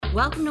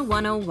Welcome to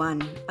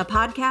 101, a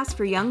podcast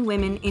for young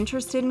women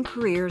interested in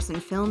careers in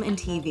film and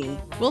TV.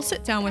 We'll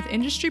sit down with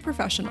industry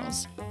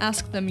professionals,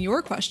 ask them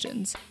your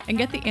questions, and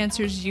get the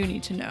answers you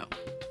need to know.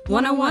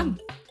 101.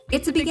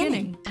 It's a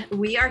beginning.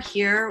 We are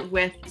here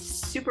with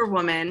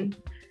Superwoman,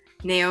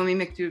 Naomi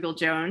McDougall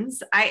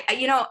Jones.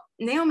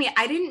 Naomi,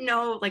 I didn't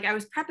know, I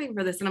was prepping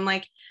for this and I'm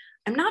like,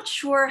 I'm not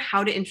sure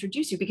how to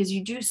introduce you because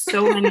you do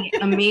so many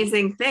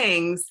amazing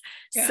ththings.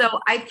 Yeah. So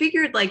I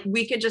figured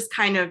we could just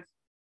kind of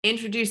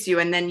introduce you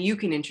and then you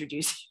can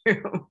introduce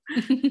you.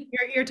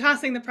 You're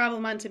tossing the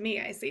problem onto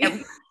me, I see. Yeah.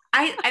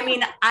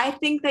 I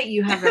think that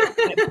you have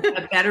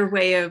a better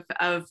way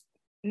of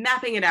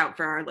mapping it out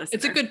for our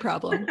listeners. It's a good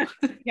problem.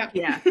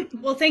 Yeah.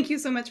 Well, thank you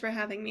so much for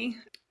having me.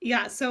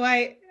 Yeah, so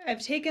I've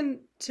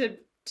taken to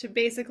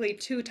basically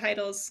two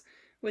titles,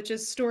 which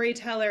is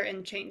Storyteller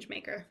and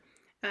Changemaker.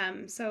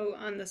 So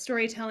on the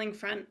storytelling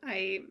front,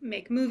 I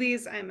make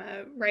movies. I'm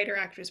a writer,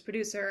 actress,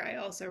 producer. I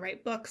also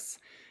write books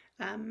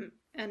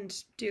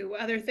and do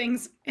other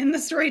things in the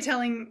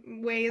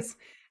storytelling ways.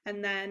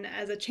 And then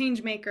as a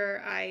change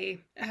maker, I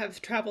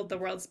have traveled the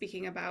world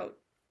speaking about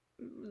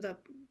the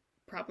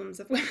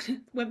problems of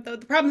women,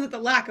 the problems with the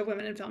lack of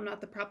women in film,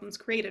 not the problems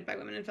created by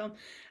women in film.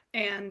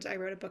 And I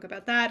wrote a book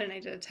about that, and I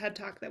did a TED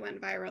Talk that went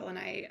viral, and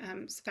I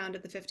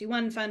founded the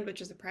 51 Fund,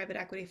 which is a private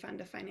equity fund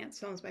to finance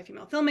films by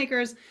female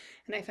filmmakers.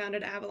 And I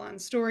founded Avalon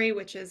Story,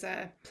 which is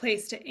a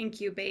place to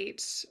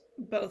incubate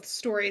both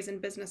stories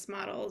and business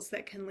models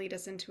that can lead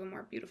us into a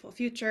more beautiful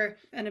future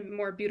and a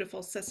more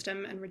beautiful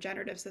system and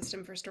regenerative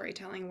system for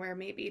storytelling, where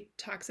maybe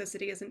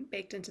toxicity isn't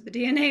baked into the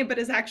DNA, but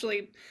is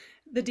actually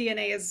the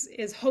DNA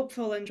is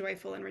hopeful and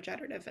joyful and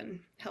regenerative and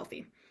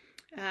healthy.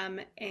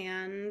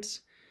 And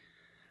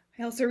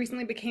I also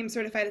recently became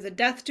certified as a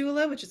death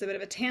doula, which is a bit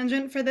of a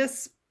tangent for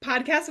this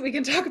podcast. So we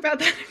can talk about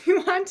that if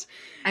you want.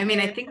 I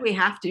think we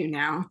have to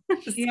now.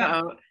 So.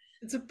 Yeah,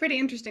 it's a pretty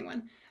interesting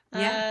one.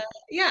 Yeah.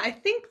 I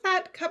think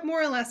that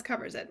more or less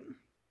covers it.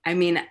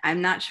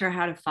 I'm not sure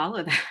how to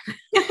follow that.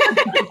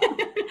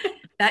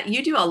 That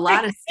you do a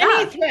lot of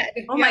stuff.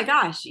 Oh my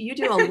gosh, you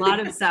do a lot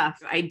of stuff.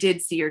 I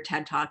did see your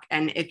TED Talk,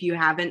 and if you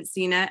haven't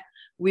seen it,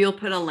 we'll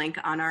put a link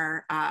on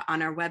our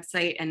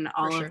website and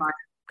all of our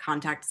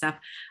contact stuff.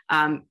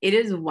 It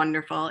is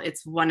wonderful.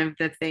 It's one of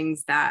the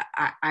things that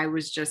I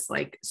was just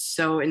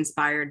so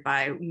inspired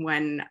by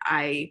when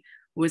I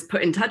was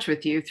put in touch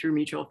with you through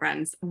mutual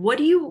friends. What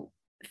do you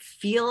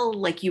feel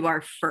like you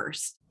are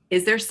first?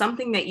 Is there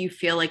something that you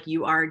feel like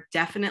you are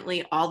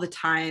definitely all the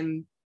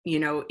time,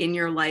 in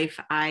your life?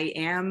 I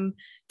am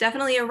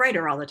definitely a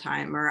writer all the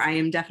time, or I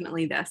am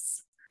definitely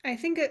this. I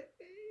think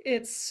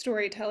it's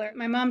Storyteller.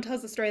 My mom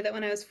tells the story that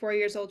when I was 4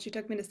 years old, she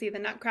took me to see The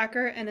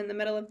Nutcracker, and in the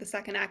middle of the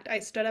second act, I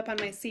stood up on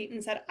my seat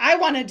and said, I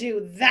want to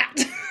do that.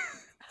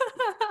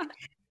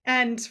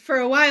 And for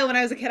a while when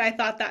I was a kid, I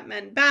thought that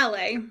meant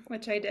ballet,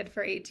 which I did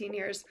for 18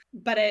 years,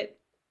 but it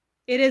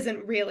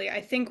isn't really.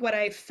 I think what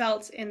I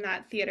felt in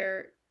that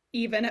theater,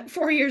 even at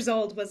 4 years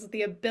old, was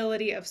the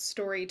ability of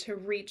story to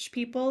reach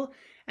people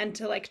and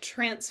to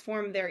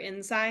transform their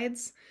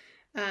insides.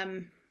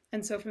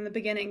 And so from the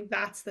beginning,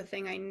 that's the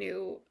thing I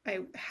knew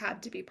I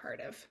had to be part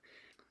of.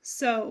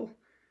 So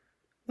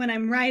when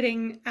I'm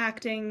writing,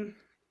 acting,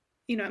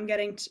 I'm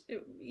getting to,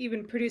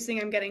 even producing,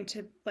 I'm getting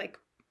to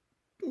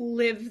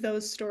live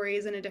those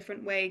stories in a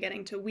different way,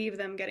 getting to weave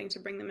them, getting to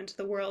bring them into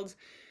the world,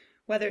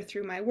 whether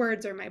through my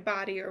words or my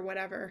body or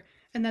whatever.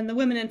 And then the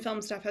women in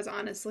film stuff has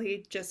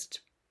honestly just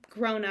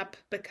grown up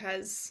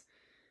because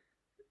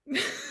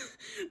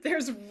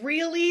there's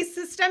really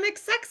systemic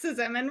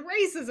sexism and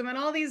racism and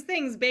all these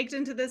things baked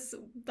into this,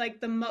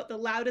 the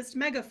loudest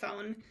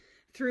megaphone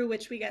through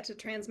which we get to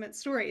transmit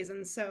stories.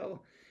 And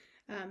so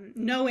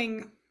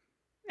knowing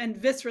and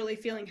viscerally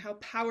feeling how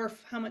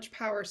much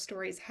power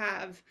stories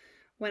have,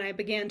 when I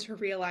began to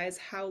realize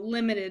how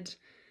limited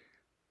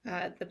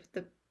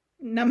the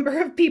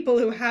number of people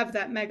who have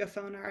that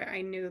megaphone are,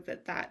 I knew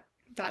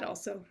that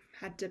also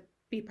had to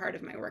be part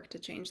of my work to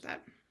change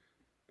that,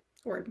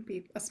 or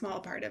be a small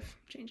part of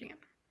changing it.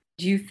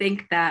 Do you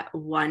think that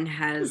one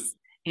has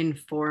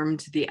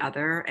informed the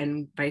other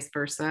and vice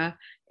versa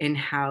in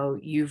how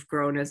you've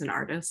grown as an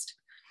artist?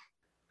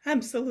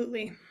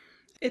 Absolutely.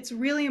 It's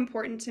really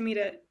important to me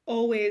to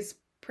always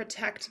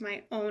protect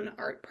my own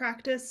art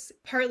practice,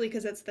 partly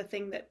because it's the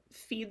thing that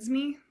feeds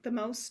me the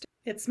most.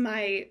 It's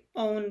my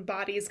own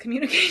body's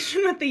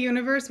communication with the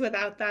universe.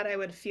 Without that, I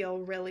would feel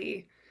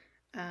really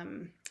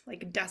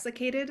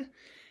desiccated.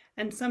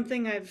 And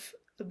something I've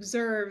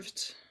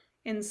observed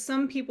in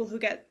some people who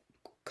get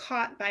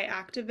caught by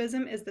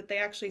activism is that they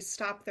actually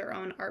stop their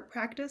own art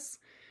practice,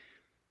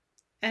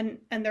 and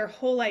their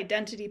whole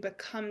identity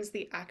becomes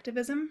the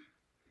activism.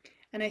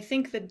 And I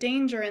think the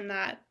danger in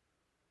that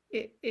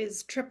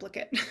is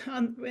triplicate.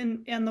 On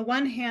the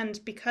one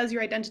hand, because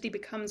your identity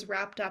becomes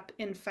wrapped up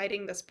in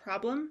fighting this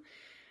problem,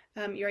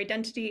 your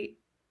identity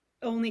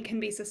only can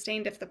be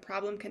sustained if the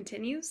problem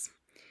continues.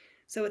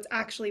 So it's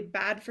actually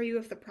bad for you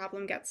if the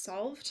problem gets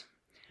solved.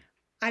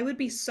 I would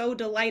be so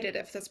delighted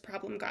if this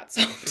problem got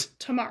solved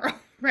tomorrow,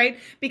 right?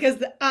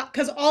 Because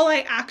all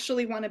I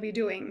actually want to be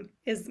doing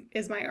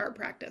is my art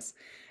practice,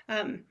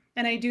 and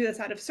I do this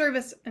out of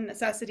service and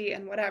necessity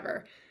and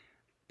whatever.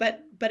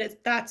 But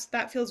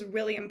that feels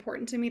really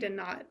important to me, to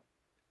not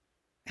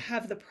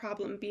have the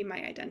problem be my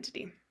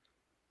identity.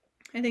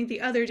 I think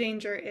the other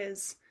danger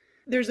is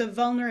there's a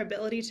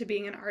vulnerability to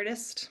being an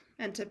artist,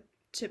 and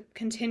to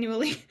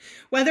continually,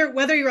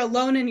 whether you're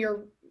alone in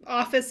your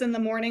office in the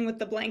morning with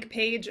the blank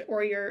page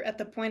or you're at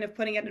the point of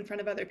putting it in front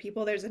of other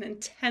people, there's an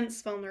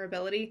intense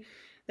vulnerability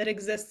that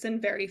exists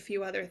in very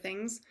few other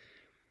things.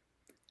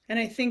 And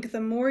I think the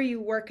more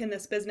you work in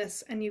this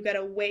business and you get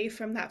away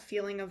from that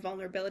feeling of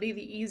vulnerability,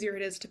 the easier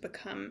it is to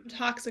become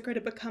toxic, or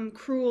to become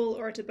cruel,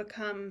 or to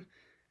become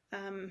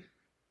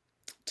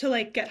to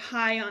like get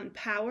high on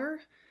power,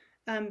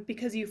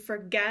 because you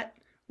forget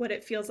what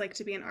it feels like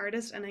to be an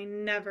artist. And I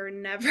never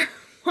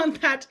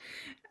want that.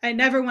 I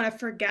never want to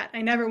forget.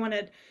 I never want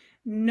to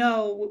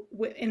know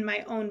in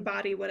my own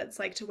body what it's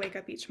like to wake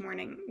up each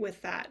morning with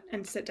that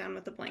and sit down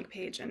with a blank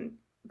page and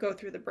go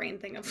through the brain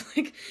thing of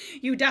like,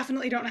 you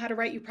definitely don't know how to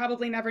write. You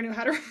probably never knew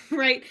how to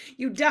write.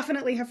 You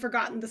definitely have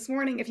forgotten this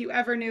morning if you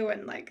ever knew.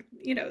 And like,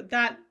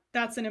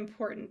 that's an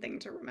important thing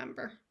to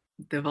remember.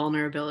 The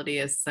vulnerability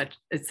is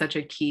such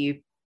a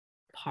key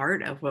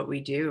part of what we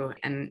do,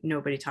 and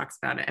nobody talks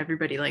about it.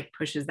 Everybody like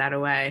pushes that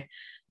away.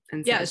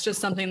 And yeah, it's just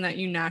something that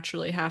you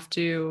naturally have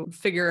to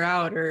figure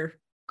out or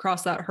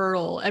cross that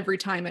hurdle every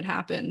time it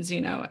happens,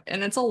 and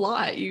it's a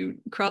lot. You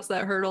cross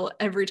that hurdle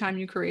every time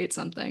you create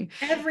something.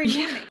 Every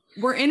morning.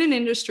 We're in an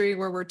industry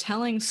where we're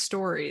telling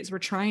stories. We're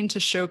trying to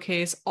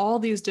showcase all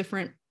these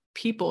different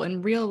people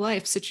in real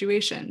life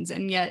situations.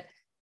 And yet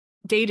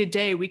day to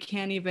day, we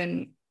can't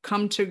even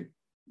come to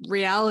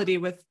reality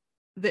with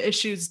the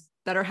issues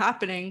that are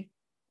happening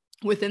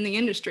within the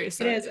industry.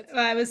 So it is.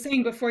 I was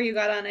saying before you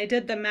got on, I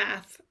did the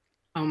math.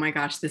 Oh my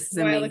gosh, this is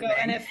a while amazing. ago.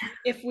 And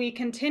if we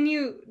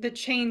continue the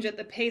change at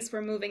the pace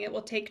we're moving, it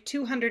will take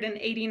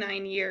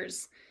 289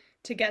 years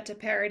to get to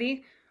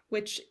parity,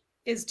 which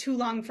is too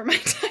long for my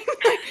time.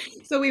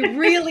 So we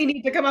really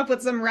need to come up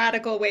with some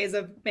radical ways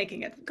of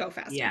making it go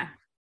faster. Yeah.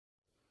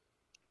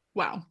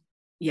 Wow.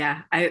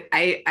 Yeah,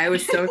 I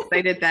was so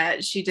excited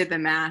that she did the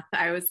math.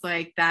 I was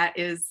like, that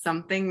is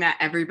something that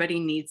everybody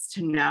needs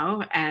to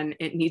know, and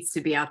it needs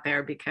to be out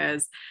there,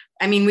 because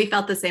I mean, we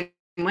felt the same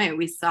way.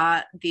 We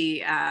saw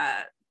the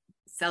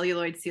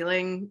celluloid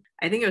ceiling,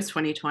 I think it was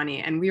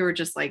 2020, and we were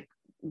just like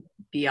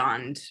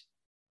beyond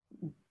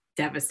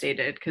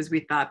devastated, because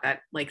we thought that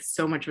like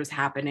so much was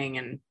happening,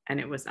 and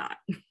it was not.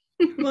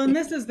 Well, and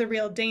this is the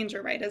real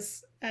danger, right?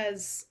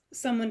 As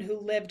someone who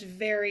lived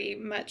very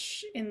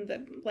much in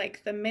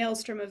the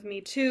maelstrom of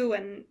Me Too,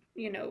 and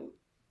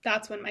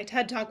that's when my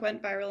TED Talk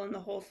went viral and the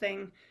whole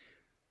thing,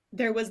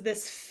 there was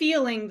this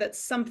feeling that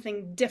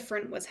something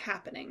different was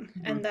happening,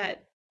 and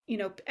that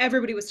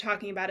everybody was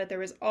talking about it. There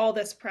was all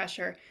this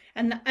pressure,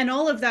 and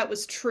all of that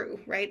was true,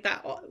 right?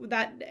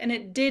 That and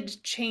it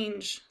did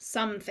change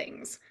some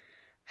things.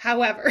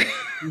 However,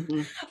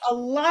 a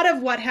lot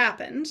of what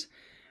happened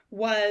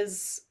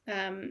was,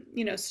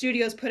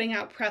 studios putting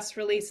out press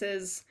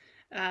releases,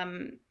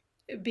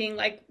 being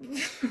like,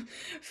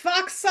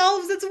 Fox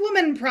solves its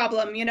woman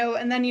problem,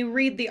 and then you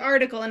read the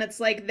article and it's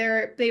like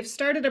they've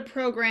started a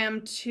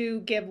program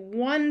to give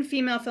one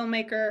female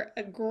filmmaker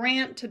a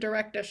grant to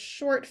direct a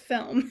short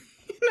film.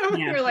 And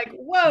you're like,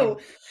 whoa.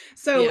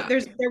 So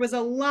there was a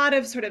lot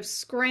of sort of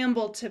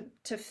scramble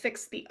to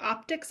fix the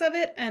optics of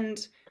it,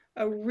 and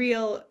a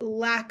real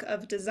lack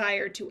of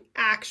desire to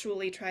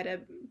actually try to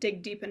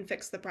dig deep and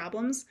fix the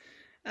problems.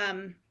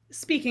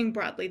 Speaking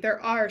broadly,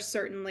 there are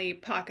certainly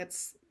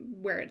pockets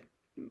where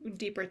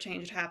deeper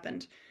change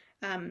happened.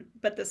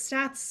 But the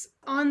stats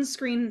on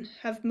screen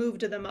have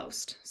moved the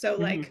most. So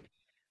like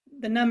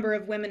the number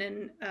of women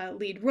in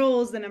lead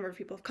roles, the number of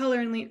people of color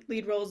in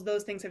lead roles,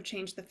 those things have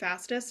changed the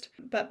fastest.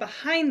 But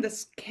behind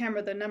this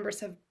camera, the numbers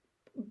have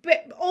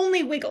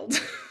only wiggled,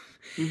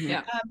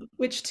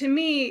 which to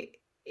me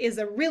is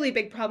a really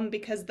big problem,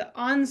 because the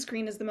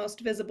on-screen is the most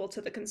visible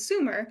to the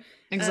consumer.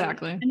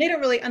 Exactly. And they don't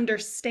really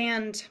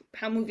understand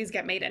how movies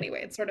get made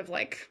anyway. It's sort of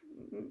like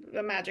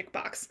a magic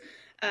box.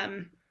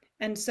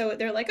 And so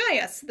they're like, oh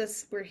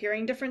yes, we're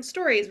hearing different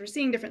stories, we're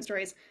seeing different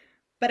stories.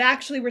 But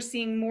actually we're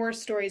seeing more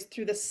stories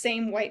through the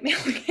same white male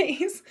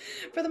gaze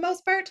for the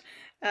most part.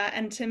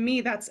 And to me,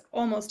 that's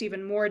almost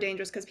even more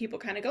dangerous, because people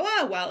kind of go,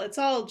 oh, well, it's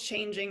all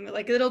changing.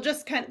 Like it'll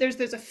just kind of,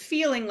 there's a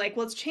feeling like,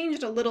 well, it's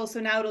changed a little,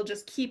 so now it'll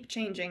just keep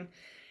changing.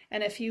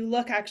 And if you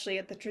look actually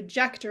at the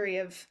trajectory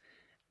of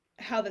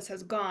how this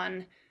has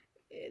gone,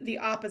 the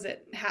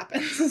opposite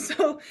happens.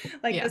 So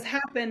like this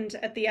happened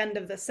at the end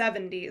of the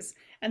 70s,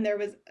 and there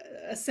was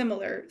a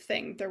similar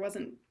thing. There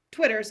wasn't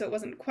Twitter, so it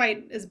wasn't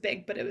quite as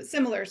big, but it was a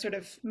similar sort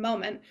of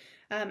moment.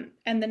 And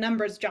the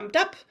numbers jumped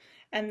up,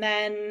 and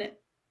then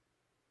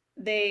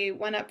they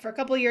went up for a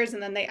couple of years,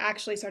 and then they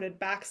actually started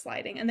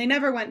backsliding, and they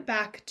never went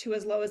back to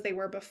as low as they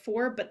were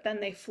before, but then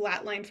they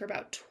flatlined for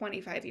about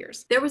 25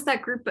 years. There was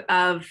that group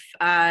of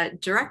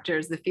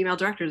directors, the female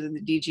directors of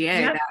the DGA.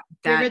 Yep,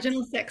 the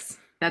original 6.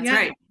 That's yeah.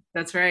 right.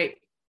 That's right.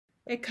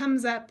 It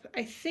comes up,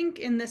 I think,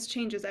 in This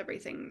Changes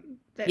Everything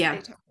that they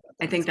talk about.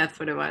 I think that's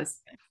what it was.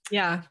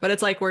 Yeah, but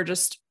it's like we're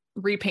just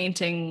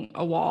repainting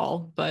a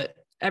wall, but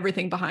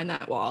everything behind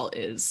that wall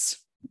is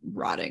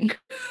rotting.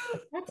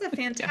 That's a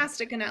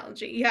fantastic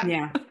analogy. Yeah.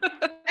 Yeah.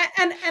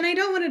 And I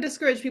don't want to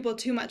discourage people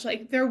too much.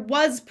 Like, there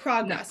was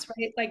progress,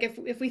 right? Like,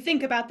 if we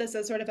think about this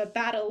as sort of a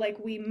battle, like,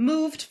 we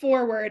moved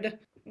forward,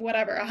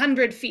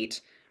 100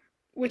 feet,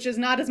 which is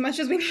not as much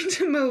as we need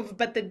to move,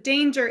 but the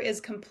danger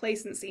is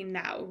complacency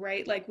now,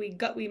 right? Like,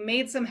 we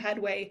made some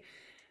headway.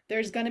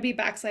 There's going to be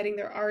backsliding.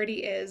 There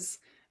already is.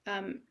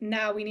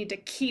 Now we need to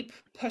keep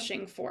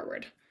pushing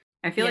forward.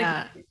 I feel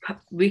like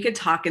we could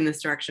talk in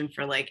this direction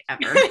for like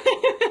ever.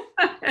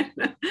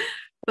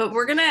 But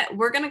we're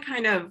gonna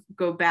kind of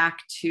go back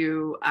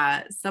to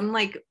some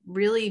like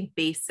really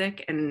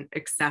basic and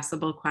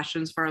accessible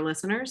questions for our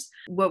listeners.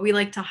 What we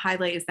like to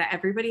highlight is that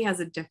everybody has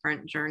a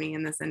different journey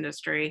in this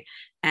industry,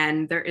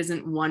 and there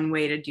isn't one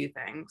way to do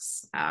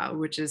things,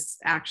 which is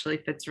actually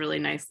fits really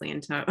nicely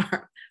into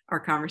our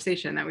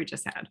conversation that we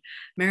just had.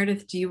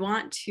 Meredith, do you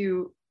want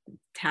to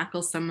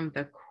tackle some of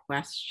the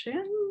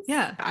questions?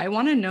 Yeah, I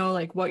want to know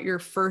like what your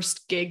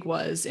first gig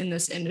was in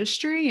this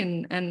industry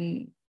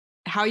and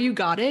how you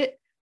got it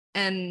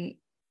and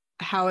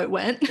how it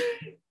went.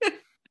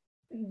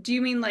 Do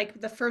you mean like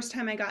the first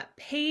time I got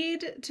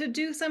paid to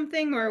do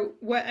something, or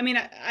what? I mean,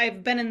 I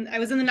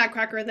was in the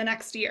Nutcracker the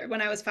next year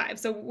when I was 5.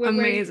 So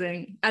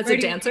amazing. As a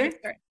dancer,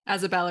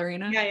 as a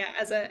ballerina. Yeah.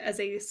 As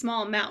a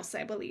small mouse,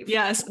 I believe.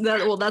 Yes.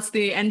 That's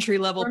the entry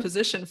level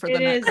position for the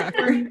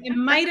Nutcracker. It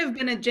might have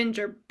been a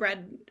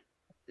gingerbread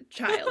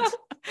child.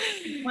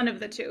 One of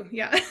the two.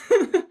 Yeah.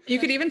 You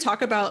could even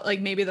talk about like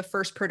maybe the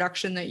first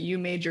production that you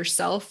made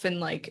yourself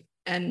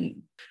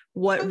and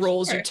what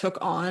roles you took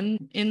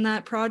on in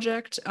that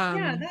project.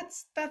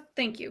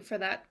 Thank you for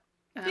that.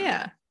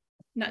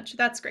 Nudge.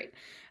 That's great.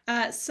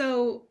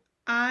 So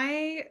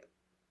I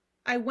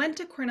went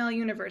to Cornell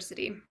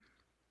University,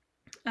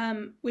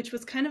 which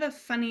was kind of a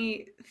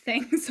funny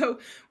thing. So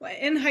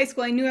in high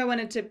school, I knew I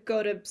wanted to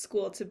go to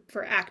school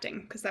for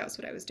acting, because that was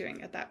what I was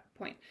doing at that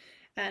point.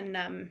 And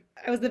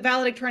I was the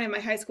valedictorian of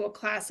my high school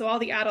class, so all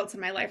the adults in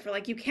my life were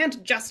like, you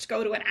can't just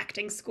go to an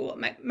acting school.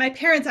 My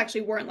parents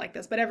actually weren't like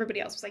this, but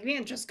everybody else was like, you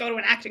can't just go to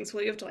an acting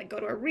school. You have to like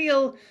go to a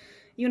real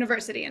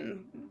university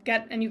and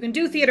you can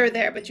do theater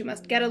there, but you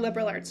must get a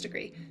liberal arts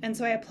degree. And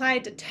so I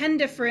applied to 10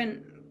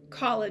 different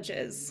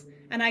colleges,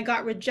 and I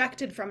got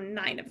rejected from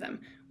 9 of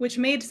them, which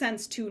made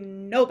sense to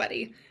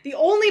nobody. The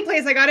only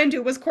place I got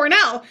into was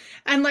Cornell,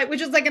 and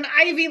which is like an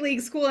Ivy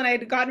League school, and I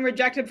had gotten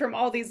rejected from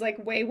all these like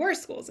way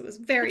worse schools. It was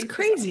very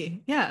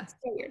crazy. Yeah. So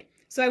weird.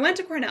 So I went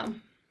to Cornell,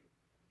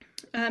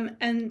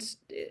 and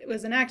it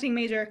was an acting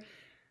major.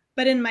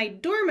 But in my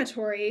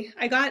dormitory,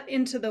 I got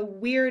into the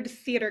weird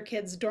theater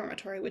kids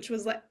dormitory, which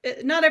was like,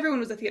 not everyone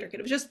was a theater kid.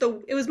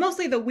 It was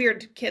mostly the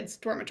weird kids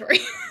dormitory.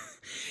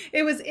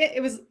 It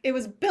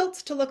was built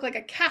to look like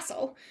a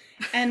castle,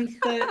 and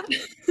the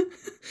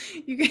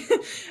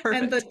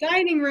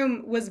dining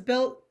room was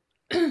built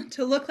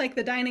to look like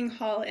the dining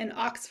hall in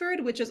Oxford,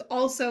 which is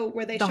also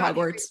where they shot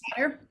Hogwarts.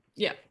 Harry Potter.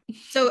 Yeah.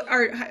 So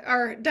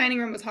our dining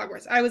room was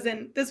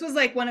Hogwarts. This was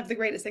like one of the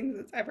greatest things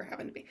that's ever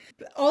happened to me.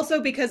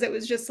 Also because it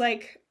was just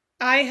like,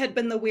 I had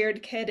been the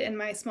weird kid in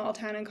my small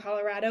town in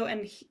Colorado,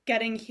 and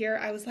getting here,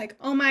 I was like,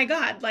 oh my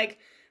God, like,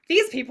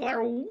 these people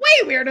are way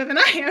weirder than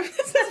I am.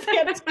 This is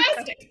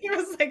fantastic. It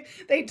was like,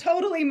 they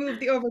totally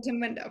moved the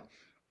Overton window.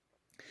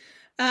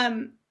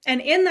 And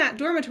in that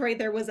dormitory,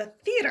 there was a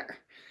theater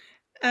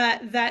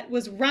that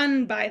was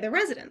run by the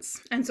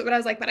residents. And so I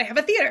was like, but I have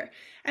a theater.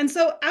 And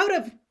so out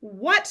of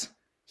what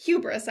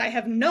hubris, I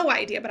have no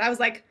idea, but I was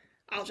like,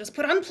 I'll just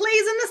put on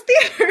plays in this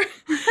theater.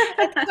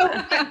 So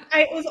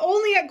I was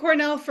only at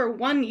Cornell for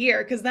 1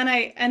 year, because then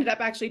I ended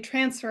up actually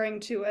transferring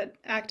to an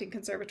acting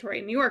conservatory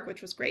in New York,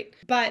 which was great.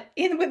 But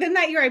within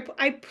that year,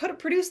 I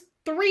produced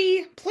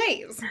 3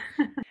 plays.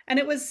 And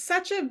it was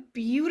such a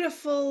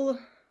beautiful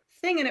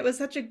thing. And it was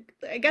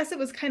I guess it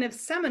was kind of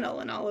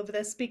seminal in all of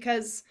this,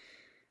 because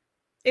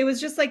it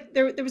was just like,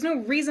 there was no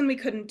reason we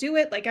couldn't do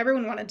it. Like,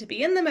 everyone wanted to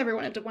be in them.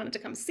 Everyone wanted to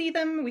come see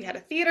them. We had a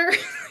theater.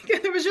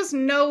 There was just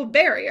no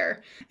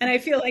barrier. And I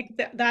feel like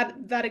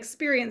that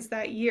experience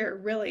that year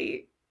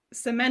really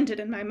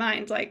cemented in my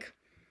mind, like,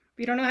 if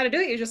you don't know how to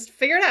do it, you just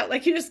figure it out.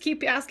 Like, you just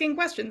keep asking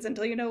questions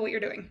until you know what you're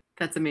doing.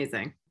 That's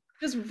amazing.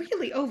 Just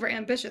really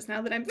overambitious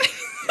now that I'm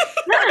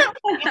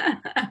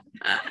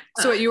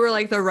So you were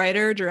like the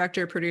writer,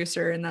 director,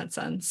 producer in that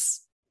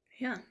sense.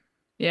 Yeah.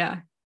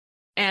 Yeah.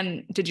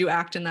 And did you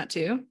act in that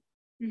too?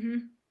 Mm-hmm.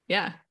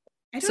 Yeah.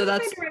 I don't know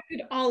if I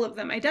directed all of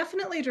them. I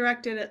definitely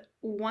directed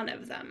one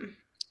of them.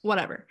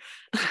 Whatever.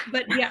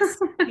 But yes.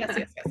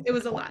 It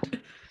was a lot.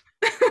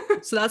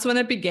 So that's when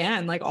it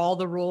began, like all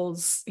the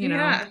roles, you know.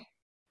 Yeah.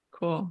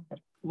 Cool.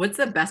 What's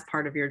the best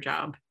part of your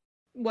job?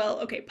 well,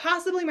 okay,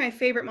 possibly my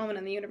favorite moment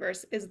in the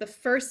universe is the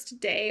first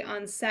day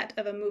on set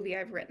of a movie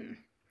I've written.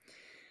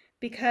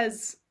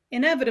 Because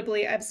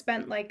inevitably I've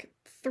spent like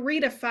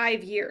 3 to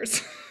 5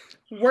 years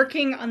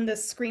working on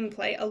this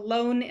screenplay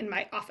alone in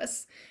my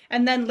office,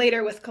 and then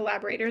later with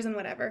collaborators and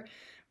whatever.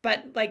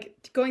 But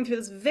like going through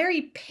this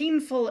very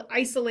painful,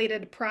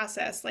 isolated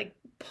process, like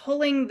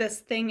pulling this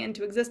thing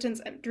into existence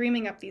and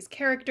dreaming up these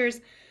characters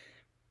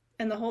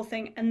and the whole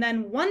thing. And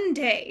then one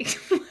day,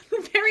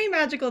 a very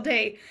magical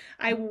day,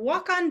 I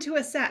walk onto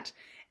a set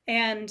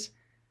and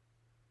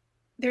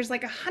there's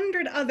like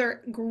 100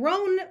 other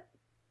grown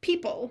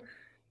people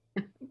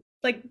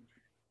like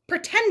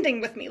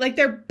pretending with me, like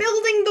they're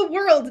building the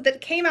world that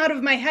came out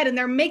of my head, and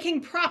they're making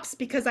props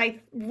because I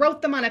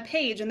wrote them on a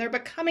page, and they're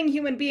becoming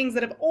human beings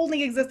that have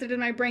only existed in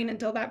my brain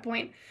until that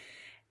point.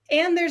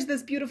 And there's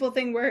this beautiful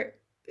thing where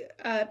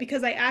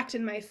because I act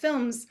in my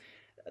films,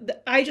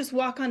 I just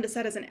walk onto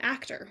set as an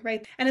actor,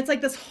 right? And it's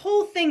like this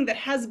whole thing that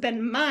has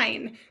been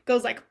mine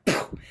goes like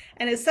poof,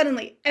 and is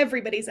suddenly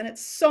everybody's, and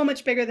it's so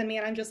much bigger than me,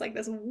 and I'm just like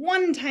this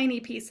one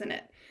tiny piece in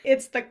it.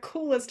 It's the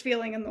coolest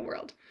feeling in the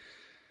world.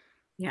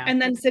 Yeah.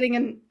 And then sitting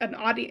in an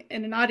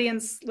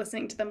audience,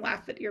 listening to them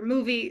laugh at your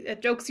movie,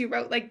 at jokes you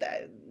wrote, like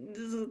that,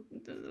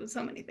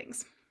 so many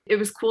things. It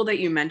was cool that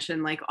you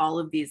mentioned like all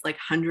of these like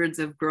hundreds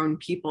of grown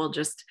people,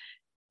 just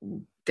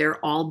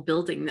they're all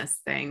building this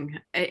thing.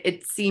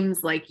 It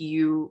seems like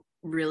you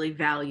really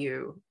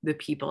value the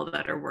people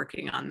that are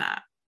working on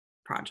that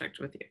project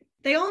with you.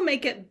 They all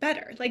make it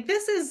better. Like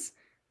this is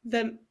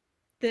the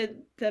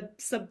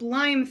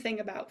sublime thing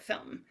about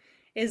film,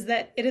 is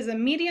that it is a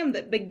medium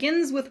that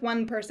begins with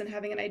one person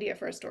having an idea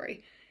for a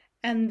story,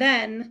 and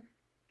then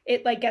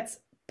it like gets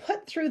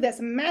put through this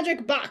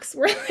magic box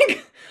where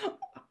like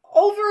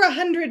over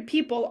 100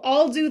 people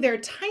all do their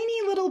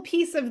tiny little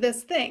piece of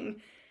this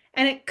thing,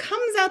 and it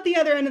comes out the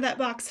other end of that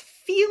box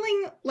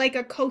feeling like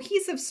a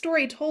cohesive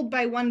story told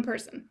by one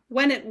person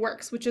when it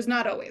works, which is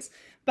not always.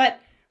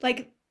 But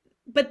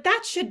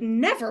that should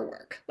never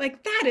work.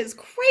 Like that is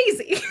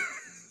crazy.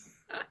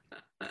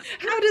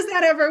 How does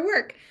that ever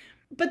work?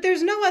 But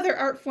there's no other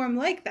art form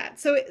like that.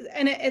 So,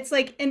 it's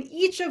like, and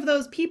each of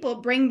those people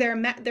bring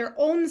their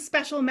own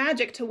special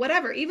magic to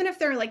whatever, even if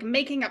they're like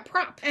making a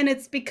prop. And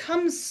it's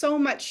become so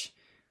much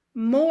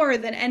more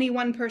than any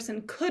one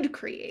person could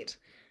create.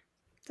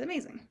 It's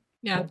amazing.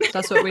 Yeah,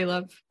 that's what we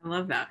love. I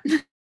love that.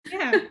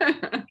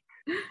 Yeah.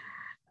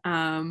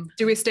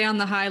 Do we stay on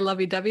the high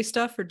lovey-dovey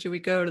stuff, or do we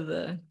go to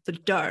the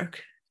dark?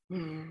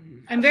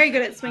 I'm very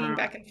good at swinging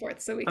back and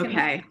forth, so we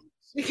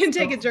can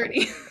take a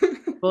journey.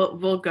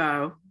 We'll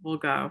go,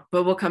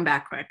 but we'll come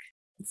back quick.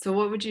 So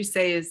what would you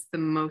say is the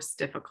most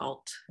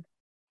difficult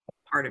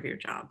part of your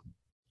job?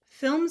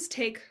 Films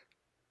take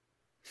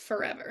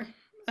forever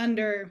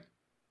under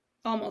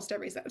almost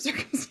every set of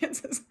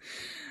circumstances.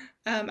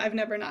 I've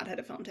never not had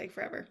a film take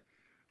forever.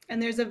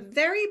 And there's a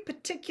very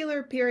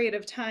particular period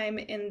of time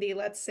in the,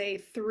 let's say,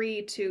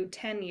 3 to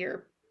 10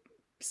 year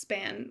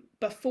span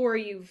before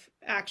you've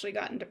actually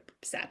gotten to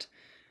set,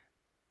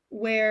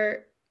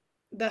 where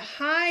the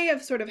high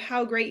of sort of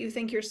how great you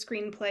think your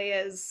screenplay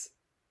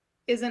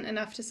isn't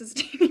enough to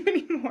sustain you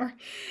anymore.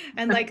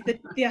 And like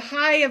the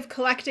high of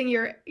collecting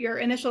your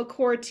initial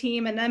core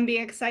team and then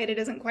being excited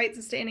isn't quite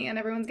sustaining, and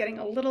everyone's getting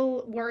a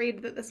little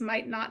worried that this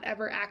might not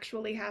ever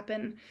actually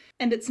happen.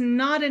 And it's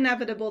not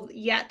inevitable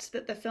yet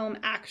that the film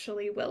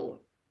actually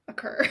will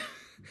occur.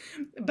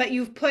 But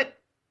you've put,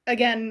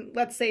 again,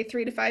 let's say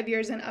 3 to 5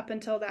 years in up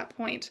until that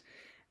point,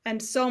 and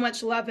so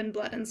much love and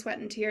blood and sweat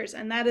and tears.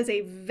 And that is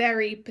a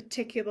very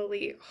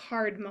particularly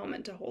hard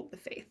moment to hold the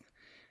faith.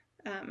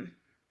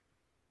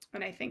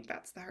 And I think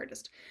that's the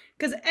hardest.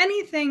 Because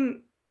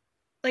anything,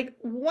 like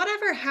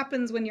whatever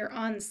happens when you're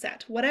on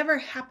set, whatever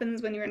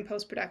happens when you're in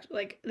post-production,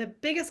 like the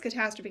biggest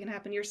catastrophe can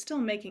happen, you're still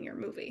making your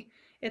movie.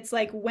 It's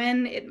like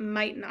when it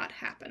might not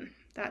happen.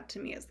 That to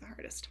me is the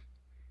hardest.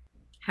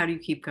 How do you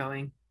keep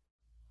going?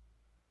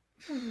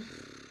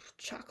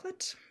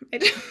 Chocolate.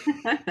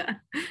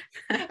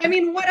 I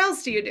mean, what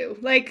else do you do?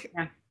 Like,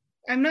 yeah.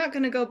 I'm not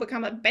going to go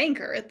become a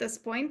banker at this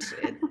point.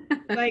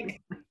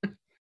 Like,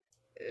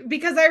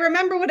 because I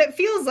remember what it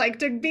feels like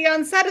to be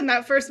on set in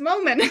that first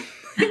moment.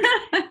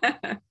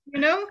 You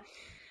know?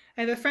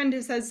 I have a friend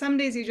who says some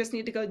days you just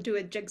need to go do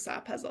a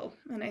jigsaw puzzle.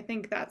 And I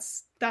think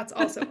that's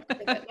also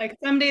part of it. Like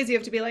some days you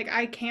have to be like,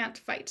 I can't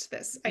fight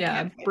this. I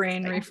can't fight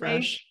brain this.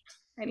 refresh.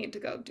 I need to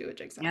go do a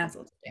jigsaw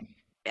puzzle today.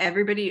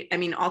 Everybody, I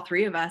mean, all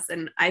three of us,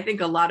 and I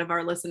think a lot of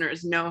our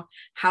listeners know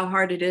how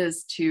hard it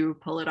is to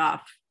pull it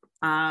off.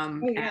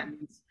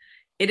 And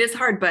it is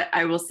hard, but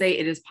I will say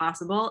it is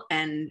possible,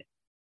 and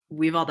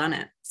we've all done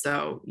it.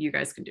 So you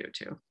guys can do it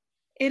too.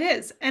 It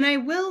is. And I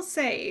will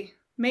say,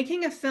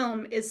 making a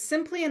film is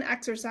simply an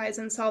exercise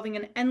in solving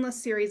an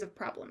endless series of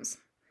problems.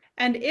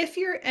 And if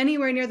you're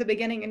anywhere near the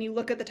beginning and you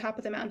look at the top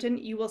of the mountain,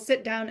 you will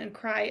sit down and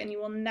cry and you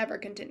will never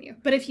continue.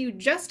 But if you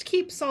just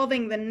keep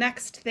solving the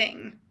next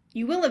thing,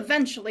 you will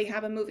eventually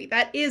have a movie.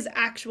 That is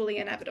actually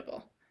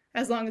inevitable,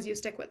 as long as you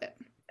stick with it.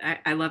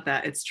 I love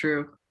that. It's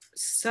true.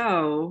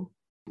 So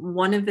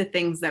one of the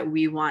things that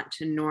we want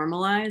to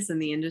normalize in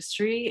the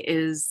industry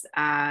is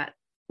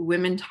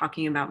women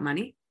talking about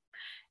money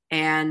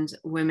and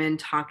women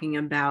talking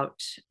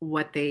about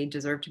what they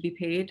deserve to be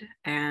paid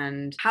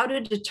and how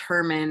to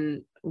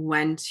determine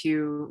when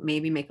to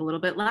maybe make a little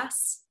bit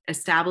less,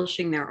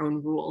 establishing their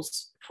own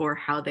rules for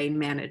how they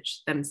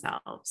manage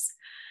themselves,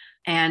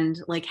 and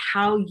like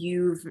how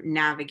you've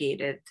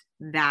navigated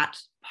that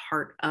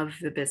part of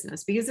the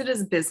business, because it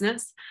is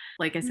business.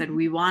 Like I said,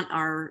 we want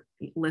our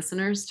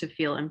listeners to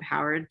feel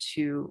empowered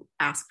to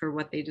ask for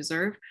what they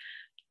deserve,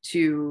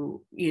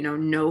 to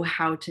know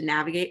how to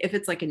navigate if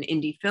it's like an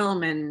indie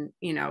film and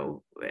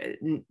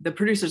the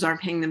producers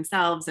aren't paying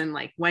themselves, and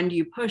like when do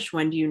you push,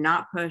 when do you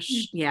not push.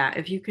 Yeah,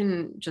 if you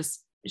can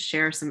just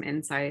share some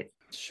insight.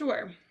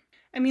 Sure.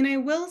 I mean, I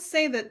will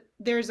say that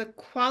there's a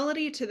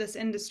quality to this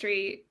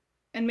industry,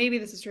 and maybe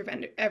this is true of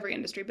every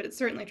industry, but it's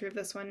certainly true of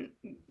this one,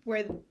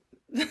 where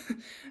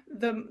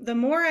the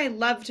more I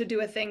love to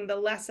do a thing, the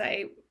less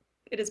it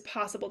is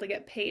possible to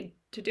get paid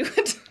to do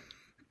it.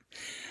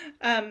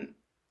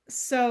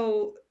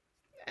 So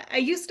I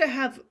used to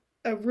have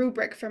a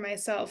rubric for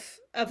myself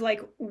of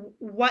like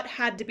what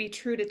had to be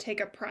true to take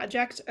a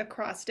project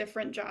across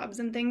different jobs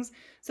and things.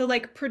 So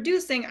like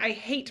producing, I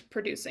hate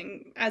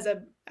producing as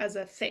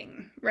a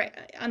thing, right,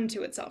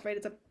 unto itself, right?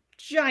 It's a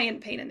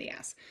giant pain in the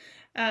ass.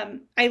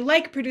 I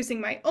like producing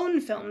my own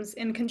films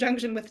in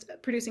conjunction with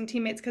producing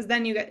teammates, because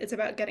then it's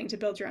about getting to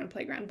build your own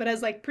playground. But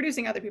as like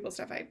producing other people's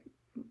stuff, I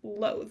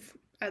loathe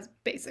as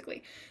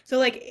basically. So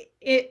like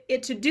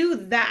it to do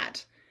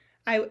that,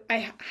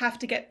 I have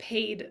to get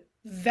paid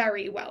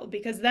very well,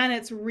 because then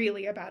it's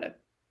really about a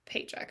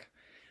paycheck.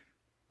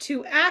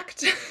 To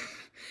act,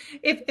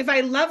 if I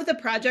love the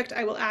project,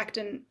 I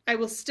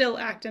will still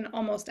act in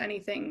almost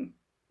anything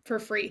for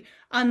free,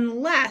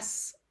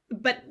 unless,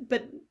 but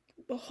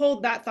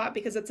hold that thought,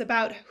 because it's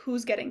about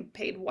who's getting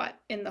paid what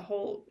in the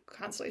whole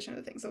constellation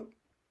of the thing. So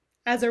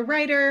as a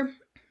writer,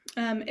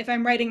 if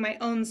I'm writing my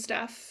own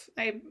stuff,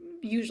 I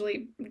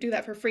usually do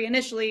that for free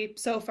initially.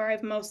 So far,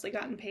 I've mostly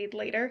gotten paid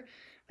later,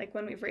 like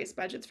when we've raised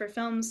budgets for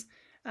films,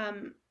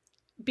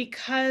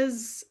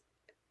 because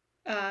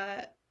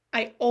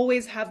I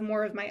always have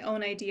more of my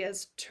own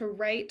ideas to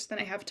write than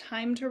I have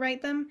time to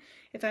write them.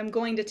 If I'm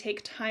going to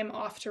take time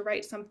off to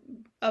write some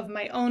of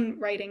my own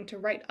writing to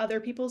write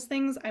other people's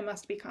things, I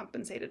must be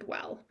compensated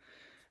well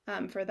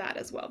for that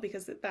as well,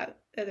 because that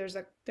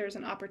there's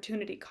an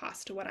opportunity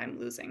cost to what I'm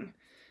losing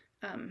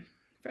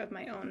of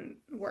my own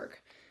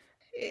work.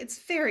 It's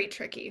very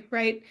tricky,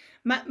 right?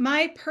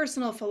 My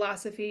personal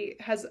philosophy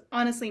has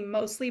honestly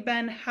mostly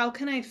been, how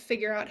can I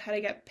figure out how to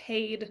get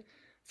paid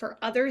for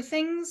other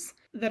things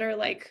that are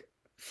like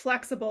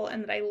flexible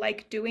and that I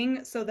like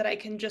doing, so that I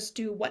can just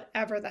do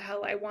whatever the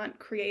hell I want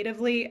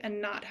creatively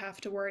and not have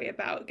to worry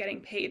about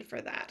getting paid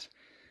for that.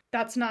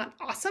 That's not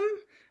awesome,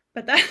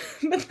 but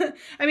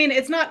I mean,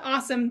 it's not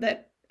awesome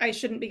that I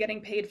shouldn't be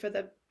getting paid for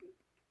the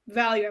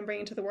value I'm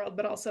bringing to the world,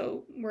 but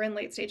also we're in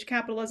late stage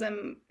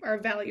capitalism. Our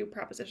value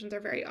propositions are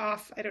very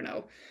off. I don't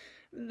know.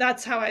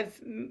 That's how I've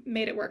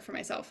made it work for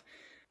myself.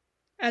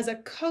 As a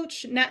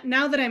coach,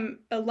 now that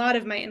a lot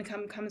of my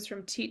income comes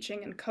from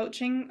teaching and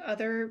coaching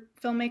other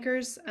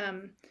filmmakers,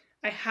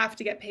 I have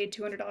to get paid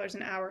 $200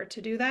 an hour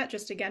to do that,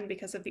 just again,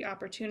 because of the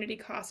opportunity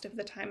cost of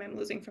the time I'm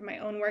losing from my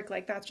own work.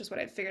 Like, that's just what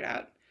I've figured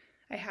out.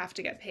 I have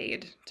to get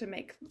paid to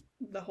make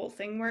the whole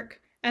thing work.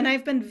 And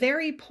I've been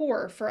very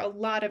poor for a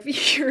lot of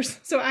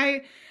years. So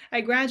I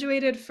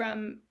graduated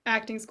from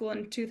acting school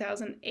in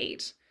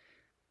 2008.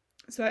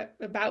 So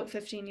about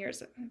 15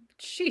 years.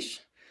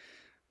 Sheesh.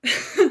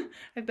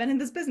 I've been in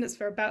this business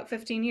for about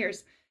 15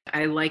 years.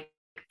 I like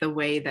the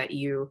way that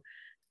you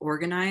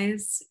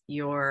organize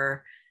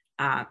your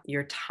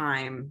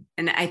time,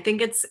 and I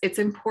think it's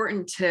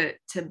important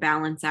to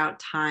balance out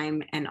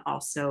time and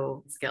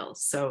also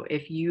skills. So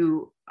if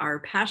you are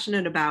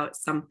passionate about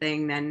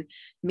something, then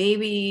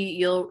maybe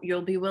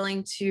you'll be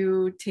willing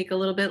to take a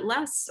little bit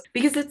less,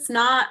 because it's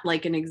not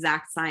like an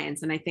exact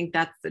science. And I think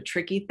that's the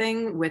tricky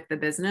thing with the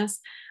business.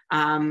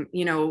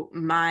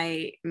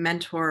 My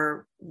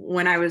mentor,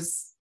 when I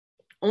was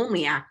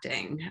only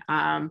acting,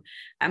 I'm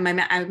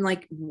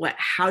like,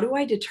 how do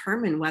I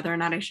determine whether or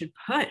not I should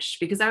push?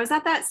 Because I was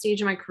at that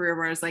stage in my career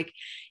where I was like,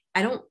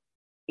 I'm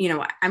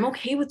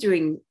okay with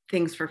doing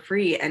things for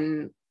free.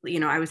 And,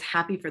 I was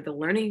happy for the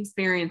learning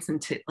experience and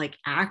to like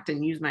act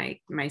and use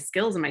my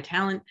skills and my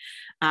talent.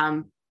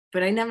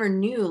 But I never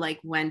knew like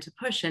when to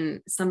push.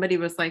 And somebody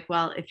was like,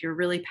 well, if you're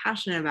really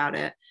passionate about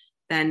it,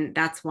 then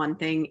that's one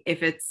thing.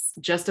 If it's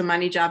just a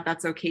money job,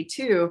 that's okay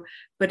too.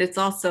 But it's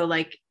also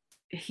like,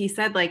 he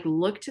said, like,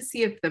 look to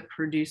see if the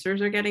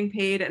producers are getting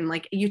paid. And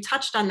like, you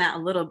touched on that a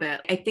little bit.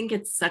 I think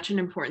it's such an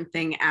important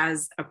thing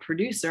as a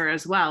producer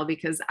as well,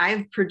 because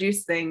I've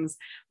produced things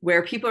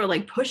where people are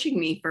like pushing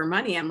me for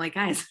money. I'm like,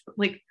 guys,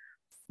 like,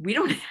 we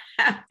don't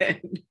have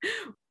it.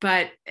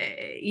 But,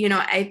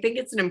 I think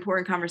it's an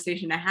important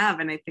conversation to have.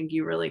 And I think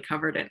you really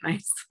covered it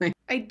nicely.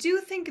 I do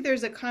think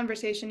there's a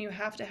conversation you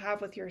have to have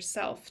with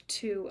yourself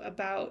too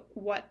about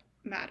what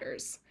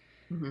matters.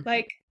 Mm-hmm.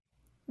 Like,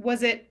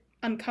 was it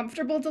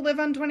uncomfortable to live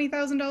on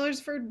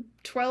 $20,000 for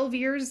 12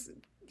 years?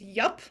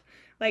 Yup.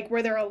 Like,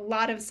 were there a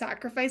lot of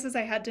sacrifices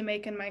I had to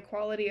make in my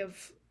quality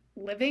of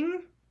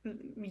living?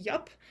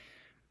 Yup.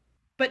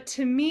 But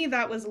to me,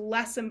 that was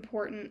less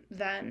important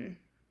than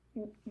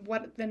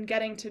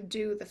getting to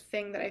do the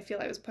thing that I feel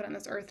I was put on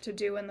this earth to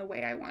do in the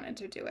way I wanted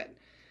to do it.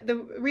 The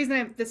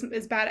reason this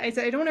is bad, I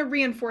don't want to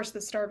reinforce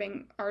the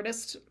starving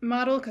artist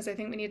model, because I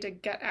think we need to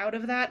get out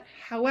of that.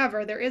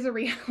 However, there is a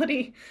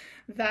reality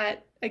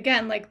that,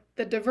 again, like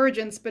the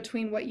divergence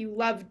between what you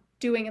love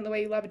doing and the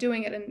way you love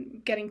doing it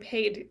and getting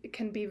paid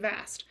can be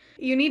vast.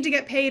 You need to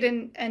get paid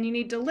and you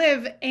need to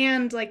live,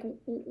 and like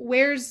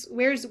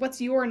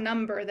what's your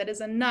number that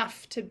is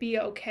enough to be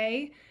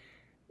okay,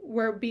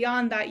 where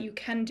beyond that you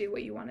can do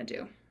what you want to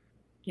do.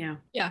 Yeah,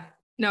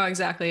 no,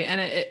 exactly. And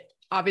it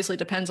obviously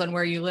depends on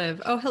where you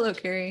live. Oh, hello,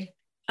 Carrie.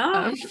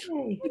 Oh,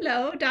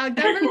 hello, dog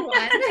number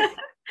one.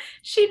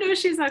 She knows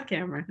she's on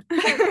camera.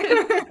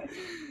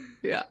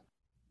 Yeah.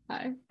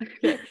 Hi.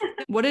 Okay.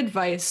 What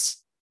advice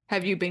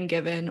have you been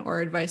given,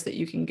 or advice that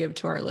you can give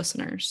to our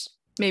listeners?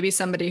 Maybe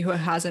somebody who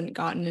hasn't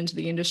gotten into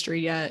the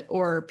industry yet,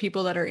 or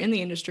people that are in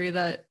the industry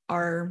that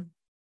are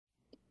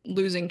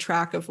losing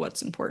track of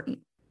what's important.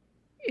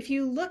 If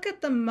you look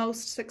at the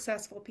most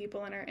successful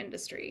people in our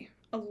industry,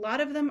 a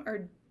lot of them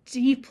are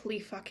deeply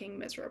fucking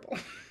miserable.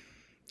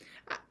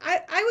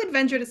 I would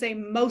venture to say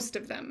most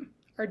of them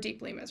are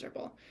deeply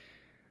miserable,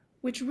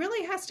 which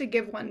really has to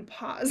give one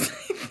pause,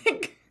 I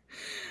think,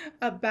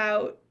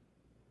 about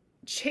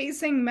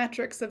chasing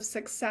metrics of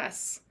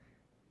success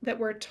that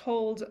we're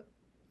told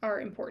are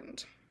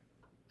important.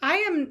 I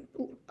am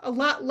a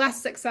lot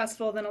less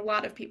successful than a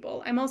lot of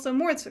people. I'm also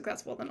more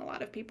successful than a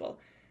lot of people.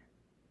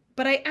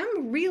 But I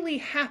am really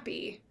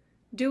happy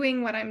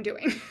doing what I'm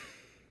doing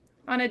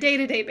on a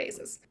day-to-day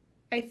basis.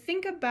 I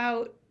think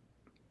about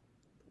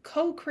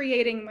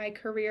co-creating my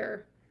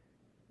career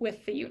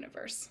with the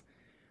universe.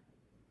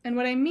 And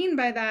what I mean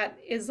by that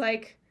is,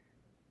 like,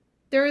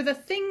 there are the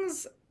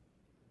things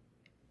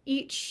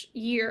each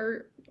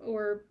year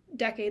or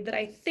decade that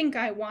I think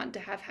I want to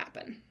have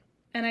happen.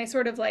 And I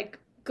sort of like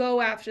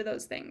go after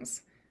those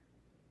things.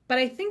 But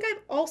I think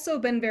I've also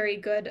been very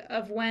good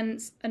of when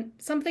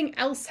something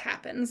else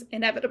happens,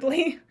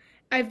 inevitably,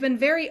 I've been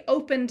very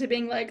open to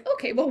being like,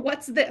 okay, well,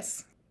 what's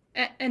this?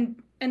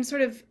 And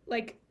sort of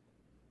like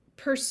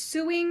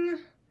pursuing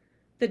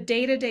the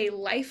day-to-day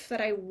life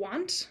that I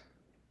want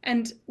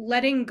and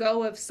letting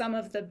go of some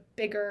of the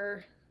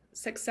bigger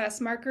success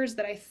markers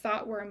that I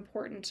thought were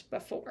important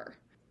before.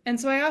 And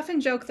so I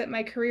often joke that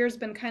my career's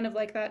been kind of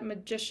like that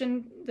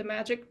magician, the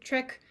magic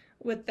trick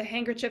with the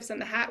handkerchiefs and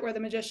the hat, where the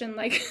magician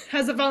like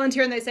has a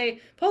volunteer and they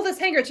say, pull this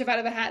handkerchief out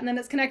of the hat, and then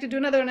it's connected to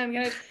another one. And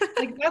I'm gonna,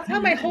 like, that's how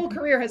my whole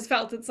career has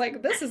felt. It's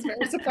like, this is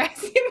very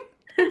surprising.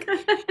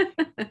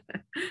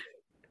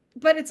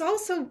 But it's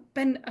also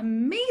been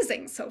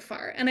amazing so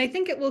far. And I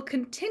think it will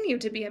continue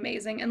to be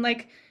amazing. And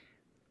like,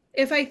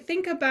 if I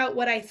think about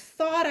what I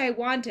thought I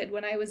wanted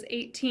when I was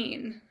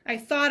 18, I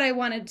thought I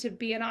wanted to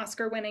be an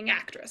Oscar-winning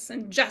actress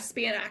and just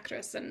be an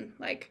actress, and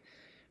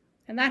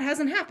that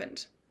hasn't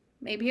happened.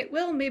 Maybe it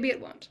will, maybe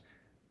it won't.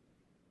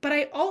 But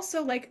I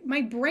also, like,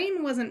 my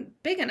brain wasn't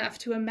big enough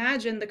to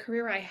imagine the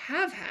career I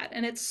have had,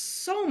 and it's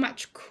so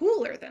much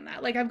cooler than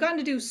that. Like, I've gotten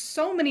to do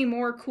so many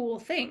more cool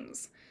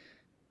things.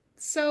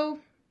 So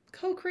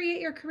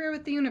co-create your career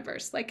with the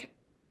universe. Like,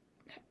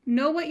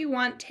 know what you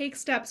want, take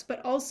steps,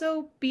 but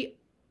also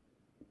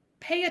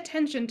pay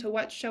attention to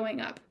what's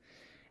showing up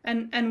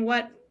and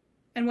what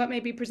may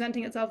be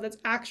presenting itself that's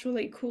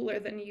actually cooler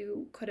than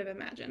you could have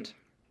imagined.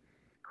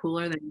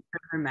 Cooler than you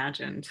could have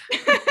imagined.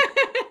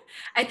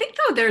 I think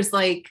though there's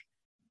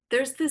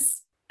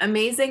this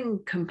amazing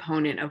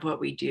component of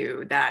what we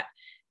do that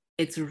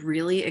it's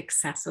really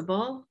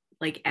accessible.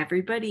 Like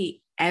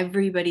everybody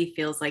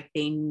feels like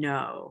they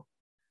know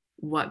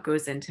what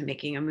goes into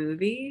making a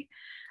movie,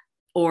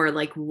 or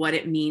like what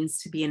it means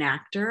to be an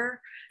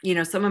actor. You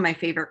know, some of my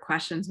favorite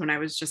questions when I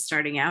was just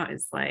starting out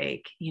is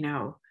like, you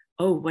know,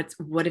 oh,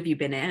 what have you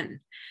been in?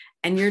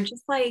 And you're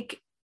just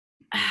like,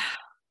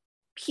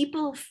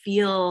 people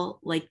feel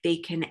like they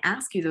can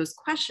ask you those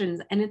questions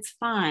and it's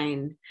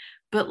fine.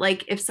 But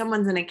like, if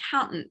someone's an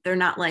accountant, they're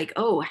not like,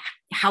 oh,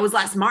 how was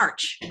last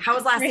March? How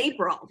was last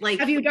April? Like,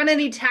 have you done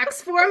any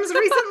tax forms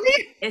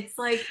recently? It's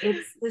like,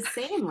 it's the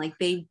same. Like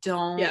they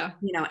don't,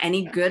 you know,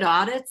 any good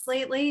audits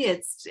lately.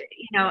 It's,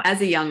 you know,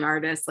 as a young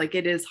artist, like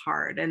it is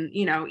hard. And,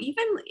 you know,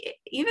 even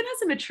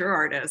as a mature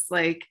artist,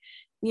 like,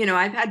 you know,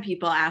 I've had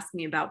people ask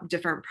me about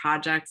different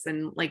projects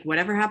and like,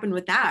 whatever happened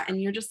with that.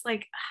 And you're just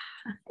like,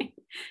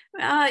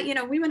 you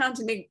know, we went on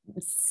to make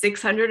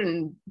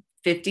 $650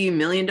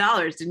 million.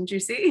 Didn't you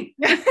see?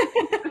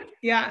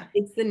 Yeah.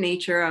 It's the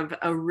nature of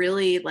a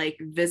really like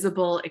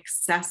visible,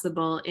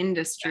 accessible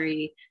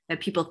industry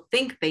that people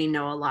think they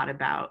know a lot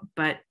about,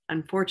 but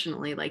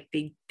unfortunately, like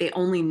they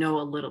only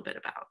know a little bit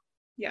about.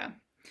 Yeah.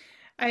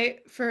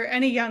 For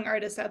any young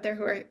artists out there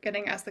who are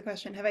getting asked the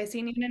question, have I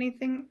seen you in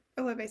anything?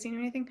 Oh, have I seen you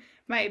in anything?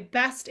 My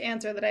best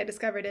answer that I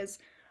discovered is,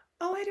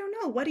 oh, I don't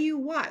know. What do you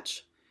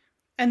watch?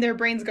 And their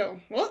brains go,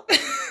 what?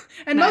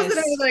 And most of the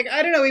time I was like,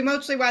 I don't know, we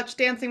mostly watch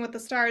Dancing with the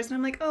Stars. And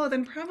I'm like, oh,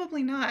 then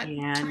probably not.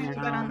 Yeah, trying to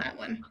get on that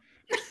one.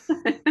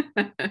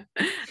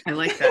 I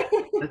like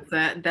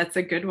that. That's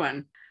a good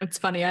one. It's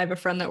funny. I have a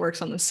friend that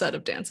works on the set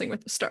of Dancing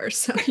with the Stars.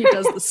 So he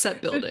does the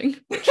set building.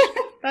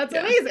 That's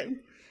amazing.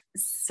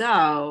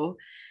 So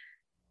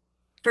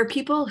for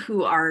people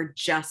who are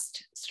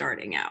just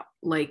starting out,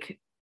 like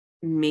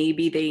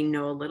maybe they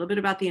know a little bit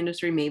about the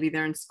industry, maybe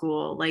they're in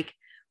school, like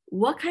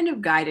what kind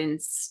of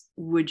guidance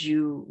would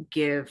you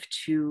give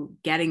to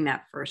getting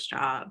that first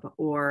job?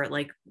 Or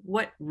like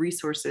what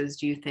resources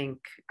do you think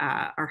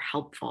are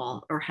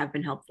helpful or have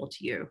been helpful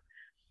to you?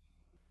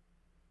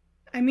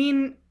 I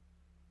mean,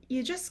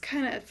 you just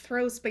kind of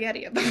throw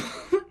spaghetti at them.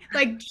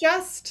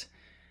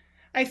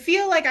 I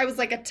feel like I was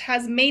like a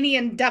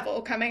Tasmanian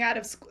devil coming out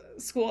of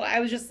school. I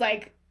was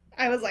like,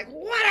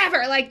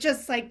 whatever, like,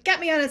 just like, get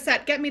me on a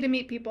set, get me to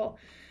meet people.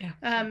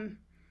 Yeah.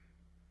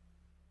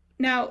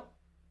 Now,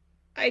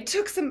 I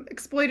took some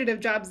exploitative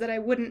jobs that I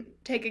wouldn't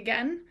take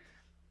again,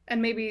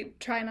 and maybe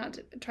try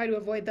to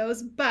avoid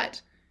those.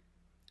 But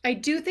I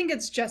do think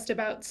it's just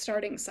about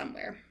starting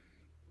somewhere.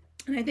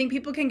 And I think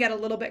people can get a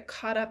little bit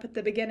caught up at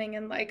the beginning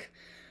and like,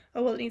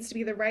 oh, well, it needs to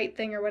be the right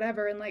thing or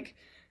whatever. And like,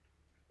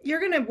 you're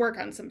going to work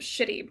on some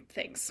shitty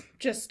things.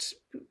 Just,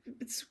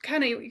 you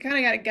kind of got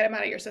to get them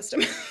out of your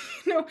system.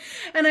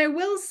 And I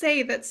will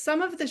say that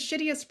some of the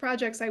shittiest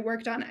projects I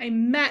worked on, I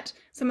met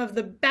some of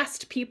the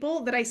best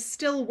people that I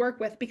still work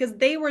with because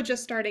they were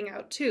just starting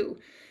out too.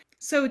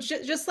 So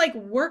just like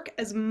work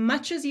as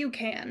much as you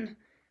can,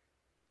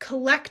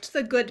 collect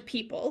the good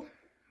people,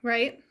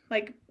 right?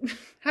 Like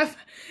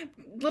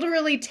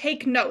literally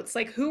take notes,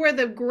 like who are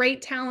the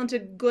great,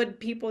 talented,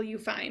 good people you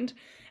find,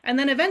 and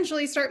then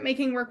eventually start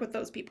making work with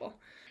those people.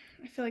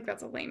 I feel like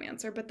that's a lame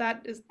answer, but I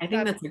think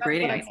that's a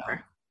great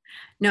answer.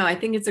 No, I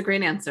think it's a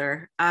great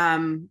answer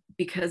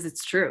because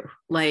it's true.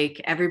 Like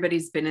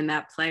everybody's been in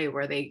that play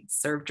where they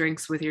serve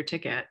drinks with your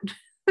ticket.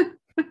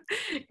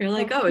 You're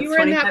like, oh, it's you were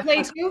in that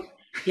play too?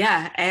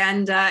 Yeah.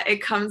 And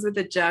it comes with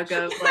a jug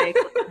of like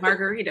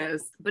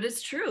margaritas, but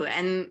it's true.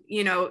 And,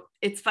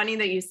 it's funny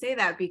that you say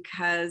that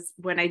because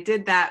when I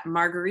did that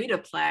margarita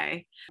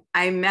play,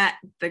 I met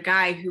the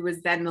guy who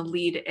was then the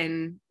lead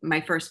in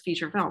my first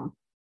feature film.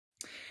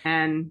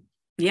 And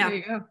yeah. There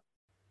you go.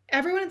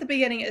 Everyone at the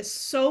beginning is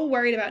so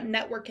worried about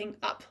networking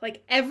up.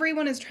 Like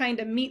everyone is trying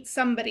to meet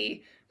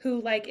somebody who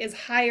like is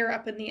higher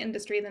up in the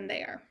industry than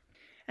they are.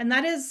 And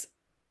that is,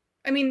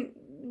 I mean,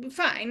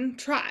 fine,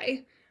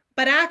 try.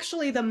 But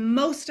actually the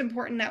most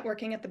important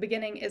networking at the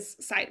beginning is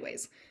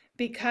sideways,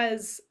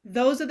 because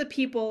those are the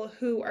people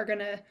who are going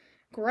to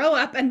grow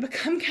up and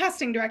become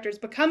casting directors,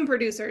 become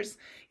producers.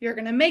 You're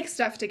going to make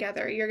stuff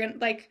together. You're going to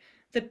like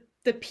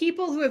the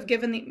people who have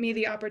given me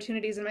the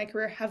opportunities in my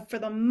career have for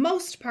the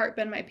most part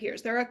been my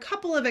peers. There are a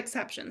couple of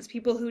exceptions,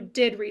 people who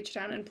did reach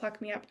down and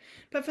pluck me up.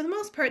 But for the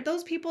most part,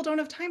 those people don't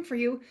have time for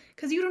you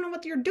because you don't know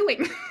what you're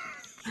doing.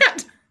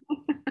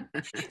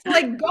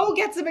 Like, go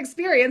get some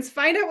experience,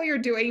 find out what you're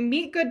doing,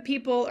 meet good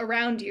people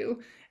around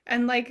you,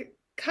 and like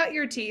cut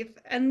your teeth,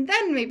 and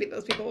then maybe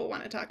those people will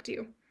want to talk to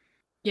you.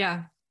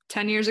 Yeah.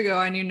 10 years ago,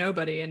 I knew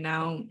nobody. And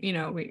now,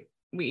 we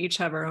each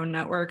have our own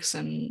networks,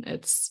 and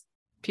it's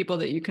people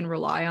that you can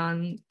rely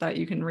on, that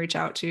you can reach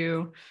out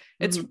to.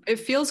 It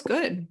feels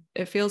good.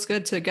 It feels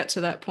good to get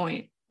to that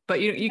point,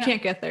 but you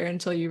can't get there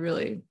until you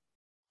really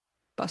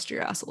bust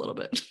your ass a little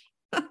bit.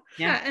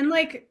 Yeah. And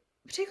like,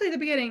 particularly at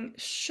the beginning,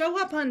 show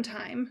up on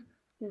time,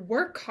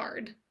 work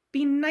hard,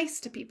 be nice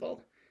to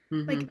people.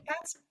 Like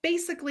that's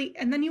basically,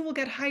 and then you will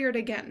get hired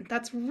again.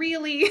 That's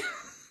really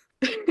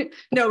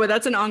No, but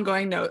that's an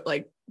ongoing note.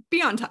 Like,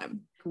 be on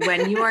time.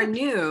 When you are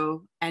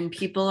new and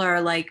people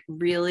are like,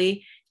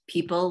 really,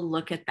 people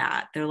look at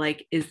that. They're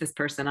like, is this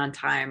person on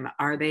time?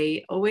 Are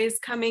they always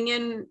coming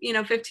in,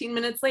 15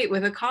 minutes late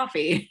with a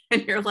coffee?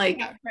 And you're like,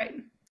 yeah, right.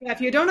 Yeah,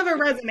 if you don't have a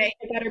resume,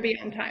 you better be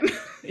on time.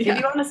 Yeah. If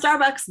you want a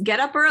Starbucks, get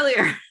up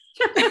earlier.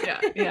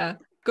 Yeah.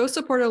 Go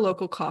support a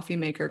local coffee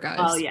maker, guys.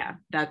 Oh yeah,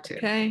 that too.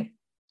 Okay.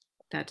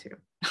 That too.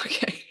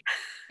 Okay.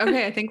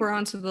 I think we're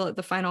on to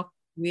the final.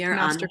 We are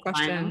master on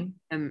question.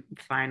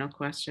 Final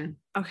question.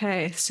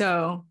 Okay,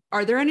 so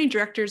are there any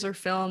directors or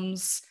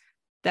films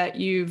that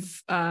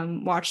you've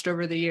watched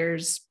over the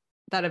years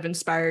that have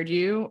inspired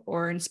you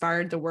or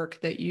inspired the work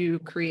that you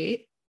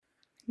create?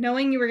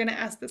 Knowing you were going to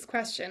ask this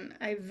question,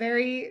 I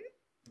very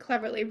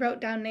cleverly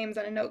wrote down names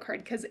on a note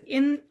card because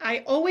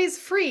I always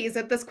freeze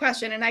at this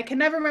question and I can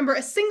never remember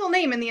a single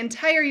name in the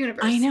entire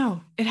universe. I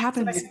know, it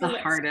happens. It's the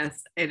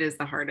hardest. It is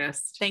the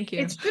hardest. Thank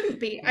you. It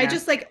shouldn't be. Yeah. I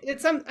just like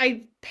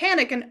I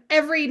panic and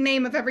every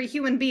name of every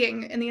human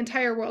being in the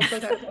entire world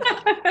goes out.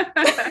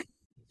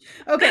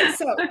 Okay,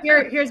 so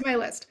here's my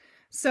list.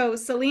 So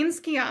Celine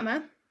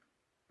Sciamma,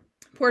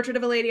 Portrait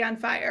of a Lady on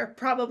Fire,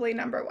 probably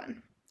number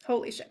one.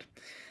 Holy shit.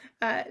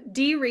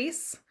 Dee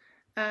Reese,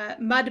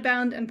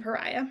 Mudbound and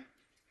Pariah.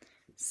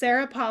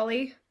 Sarah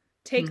Polley,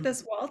 Take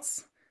This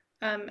Waltz,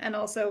 and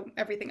also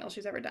everything else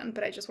she's ever done,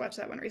 but I just watched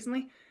that one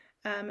recently.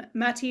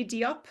 Mati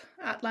Diop,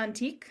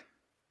 Atlantique.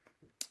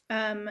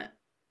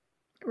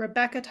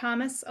 Rebecca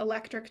Thomas,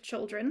 Electric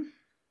Children.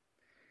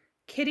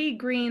 Kitty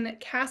Green,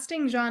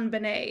 Casting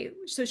JonBenet.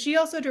 So she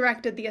also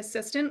directed The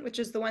Assistant, which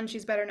is the one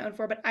she's better known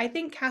for, but I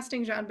think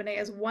Casting JonBenet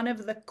is one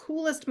of the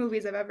coolest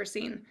movies I've ever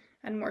seen,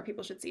 and more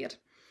people should see it.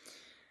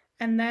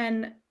 And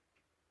then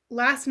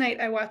last night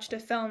I watched a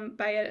film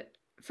by a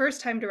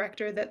first-time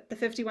director that the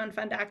 51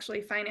 Fund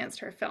actually financed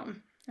her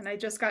film, and I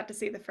just got to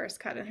see the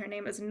first cut, and her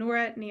name is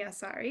Noura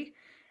Niassari,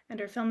 and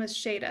her film is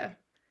Shada,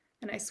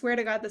 and I swear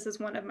to God this is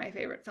one of my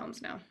favorite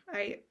films now.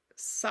 I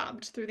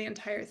sobbed through the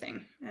entire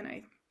thing,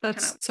 and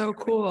that's so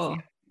cool.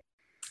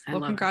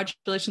 Well,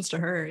 congratulations to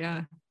her.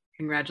 Yeah.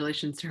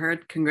 Congratulations to her.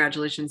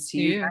 Congratulations to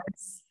you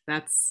guys.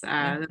 That's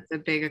a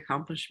big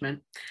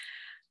accomplishment.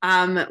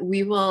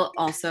 We will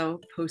also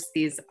post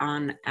these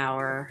on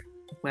our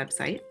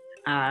website,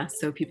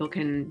 so people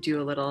can do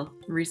a little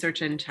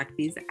research and check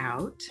these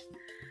out.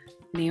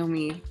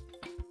 Naomi,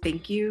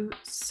 thank you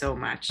so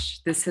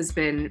much. This has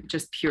been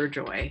just pure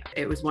joy.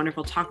 It was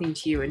wonderful talking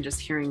to you and just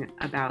hearing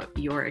about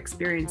your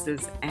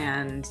experiences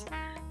and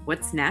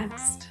what's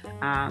next.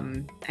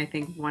 I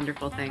think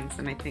wonderful things,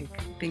 and I think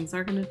things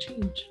are going to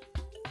change.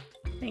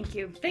 Thank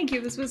you. Thank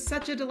you. This was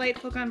such a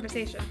delightful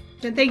conversation.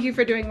 And thank you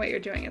for doing what you're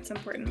doing. It's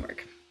important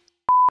work.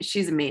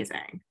 She's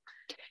amazing.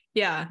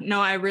 Yeah, no,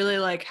 I really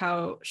like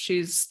how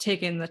she's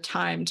taken the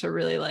time to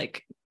really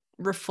like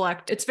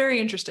reflect. It's very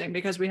interesting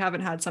because we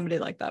haven't had somebody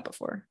like that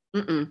before.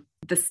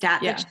 The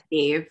stat that she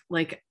gave,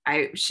 like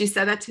she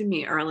said that to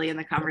me early in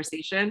the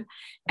conversation,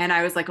 and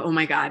I was like, oh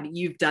my God,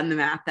 you've done the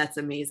math. That's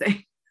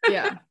amazing.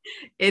 Yeah.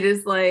 It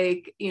is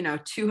like,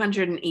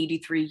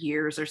 283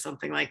 years or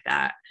something like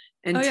that.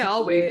 And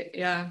I'll wait.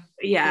 Yeah.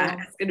 Yeah. Cool.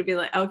 It's going to be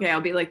like, okay, I'll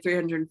be like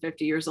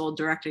 350 years old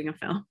directing a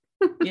film.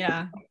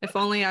 Yeah. If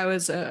only I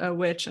was a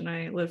witch and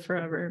I lived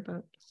forever,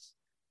 but